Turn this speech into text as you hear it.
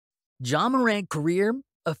Ja Morant career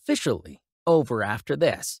officially over after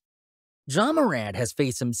this. Ja Morant has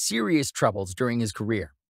faced some serious troubles during his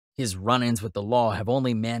career. His run-ins with the law have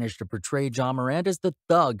only managed to portray Ja Morant as the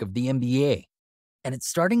thug of the NBA. And it's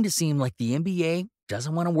starting to seem like the NBA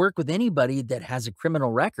doesn't want to work with anybody that has a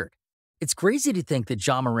criminal record. It's crazy to think that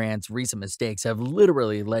Ja Morant's recent mistakes have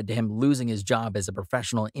literally led to him losing his job as a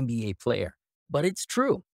professional NBA player. But it's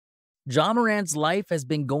true. Ja Morant's life has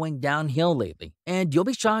been going downhill lately, and you'll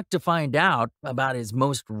be shocked to find out about his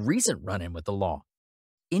most recent run-in with the law.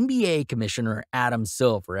 NBA Commissioner Adam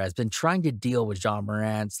Silver has been trying to deal with Ja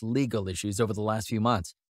Morant's legal issues over the last few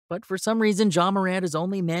months, but for some reason Ja Morant has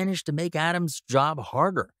only managed to make Adam's job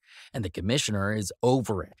harder, and the commissioner is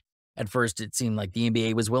over it. At first, it seemed like the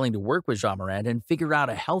NBA was willing to work with Ja Morant and figure out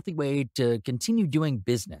a healthy way to continue doing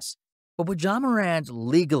business. But with Ja Morant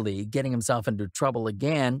legally getting himself into trouble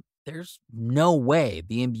again, there's no way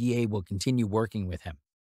the NBA will continue working with him.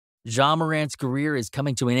 Ja Morant's career is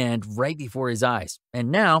coming to an end right before his eyes,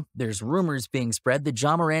 and now there's rumors being spread that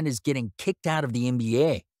Ja Morant is getting kicked out of the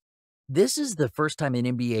NBA. This is the first time in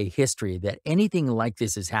NBA history that anything like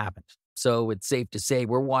this has happened, so it's safe to say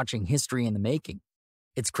we're watching history in the making.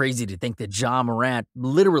 It's crazy to think that Ja Morant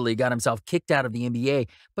literally got himself kicked out of the NBA,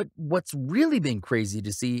 but what's really been crazy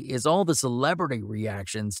to see is all the celebrity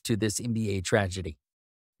reactions to this NBA tragedy.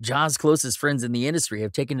 Ja's closest friends in the industry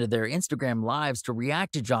have taken to their Instagram lives to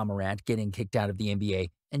react to Ja Morant getting kicked out of the NBA,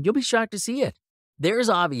 and you'll be shocked to see it. There's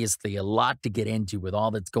obviously a lot to get into with all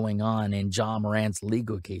that's going on in Ja Morant's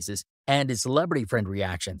legal cases and his celebrity friend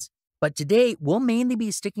reactions, but today we'll mainly be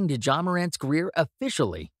sticking to Ja Morant's career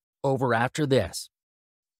officially over after this.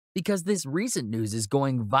 Because this recent news is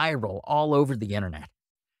going viral all over the internet.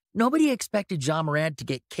 Nobody expected Ja Morant to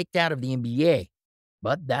get kicked out of the NBA,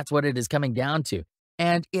 but that's what it is coming down to.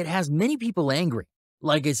 And it has many people angry.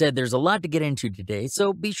 Like I said, there's a lot to get into today,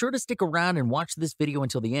 so be sure to stick around and watch this video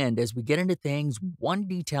until the end as we get into things one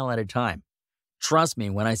detail at a time. Trust me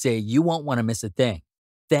when I say you won't want to miss a thing.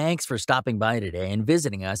 Thanks for stopping by today and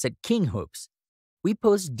visiting us at King Hoops. We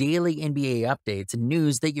post daily NBA updates and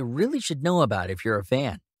news that you really should know about if you're a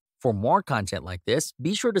fan. For more content like this,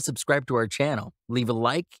 be sure to subscribe to our channel, leave a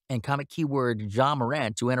like, and comment keyword Ja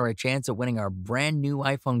Morant to enter a chance at winning our brand new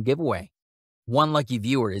iPhone giveaway. One lucky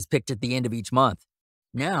viewer is picked at the end of each month.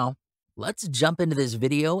 Now, let's jump into this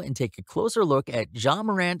video and take a closer look at Ja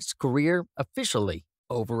Morant's career officially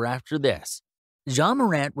over after this. Ja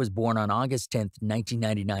Morant was born on August 10,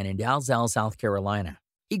 1999 in Dalzell, South Carolina.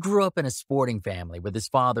 He grew up in a sporting family with his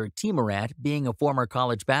father, T. Morant, being a former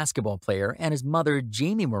college basketball player and his mother,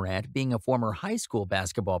 Jamie Morant, being a former high school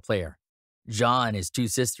basketball player. Ja and his two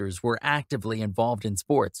sisters were actively involved in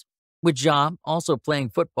sports, with Ja also playing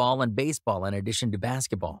football and baseball in addition to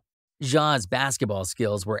basketball. Ja's basketball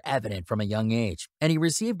skills were evident from a young age, and he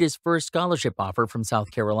received his first scholarship offer from South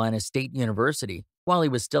Carolina State University while he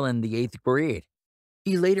was still in the 8th grade.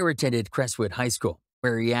 He later attended Crestwood High School,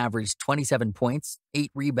 where he averaged 27 points, 8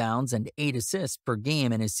 rebounds, and 8 assists per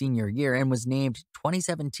game in his senior year and was named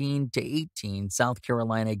 2017-18 South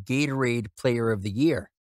Carolina Gatorade Player of the Year.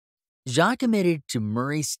 Ja committed to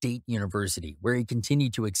Murray State University, where he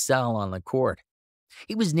continued to excel on the court.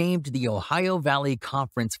 He was named the Ohio Valley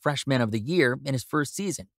Conference Freshman of the Year in his first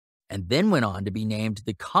season, and then went on to be named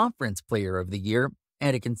the Conference Player of the Year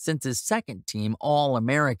and a consensus second-team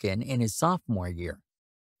All-American in his sophomore year.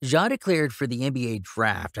 Ja declared for the NBA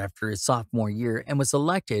draft after his sophomore year and was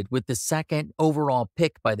selected with the second overall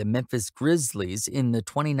pick by the Memphis Grizzlies in the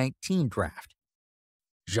 2019 draft.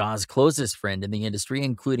 Ja's closest friend in the industry,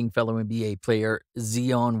 including fellow NBA player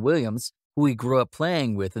Zion Williams, who he grew up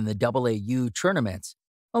playing with in the AAU tournaments,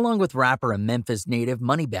 along with rapper and Memphis native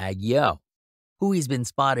Moneybagg Yo, who he's been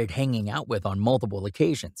spotted hanging out with on multiple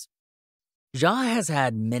occasions. Ja has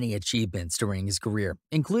had many achievements during his career,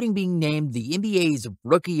 including being named the NBA's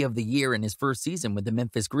Rookie of the Year in his first season with the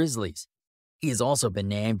Memphis Grizzlies. He has also been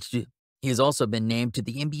named to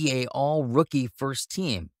the NBA All-Rookie First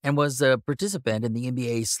Team and was a participant in the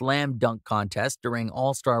NBA Slam Dunk Contest during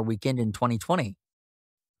All-Star Weekend in 2020.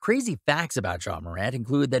 Crazy facts about Ja Morant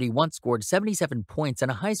include that he once scored 77 points in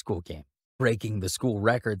a high school game, breaking the school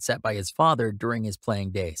record set by his father during his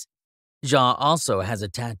playing days. Ja also has a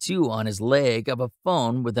tattoo on his leg of a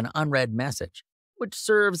phone with an unread message, which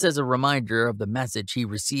serves as a reminder of the message he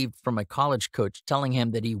received from a college coach telling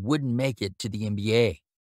him that he wouldn't make it to the NBA.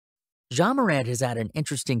 Ja Morant has had an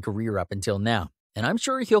interesting career up until now, and I'm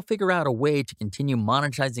sure he'll figure out a way to continue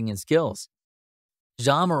monetizing his skills.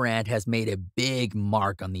 Ja Morant has made a big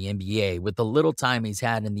mark on the NBA with the little time he's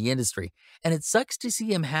had in the industry, and it sucks to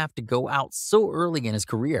see him have to go out so early in his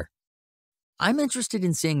career. I'm interested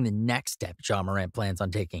in seeing the next step Ja Morant plans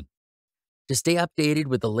on taking. To stay updated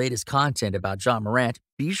with the latest content about Ja Morant,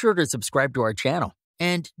 be sure to subscribe to our channel.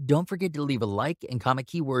 And don't forget to leave a like and comment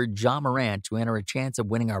keyword Ja Morant to enter a chance of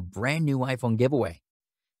winning our brand new iPhone giveaway.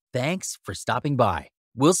 Thanks for stopping by.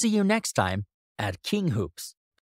 We'll see you next time at King Hoops.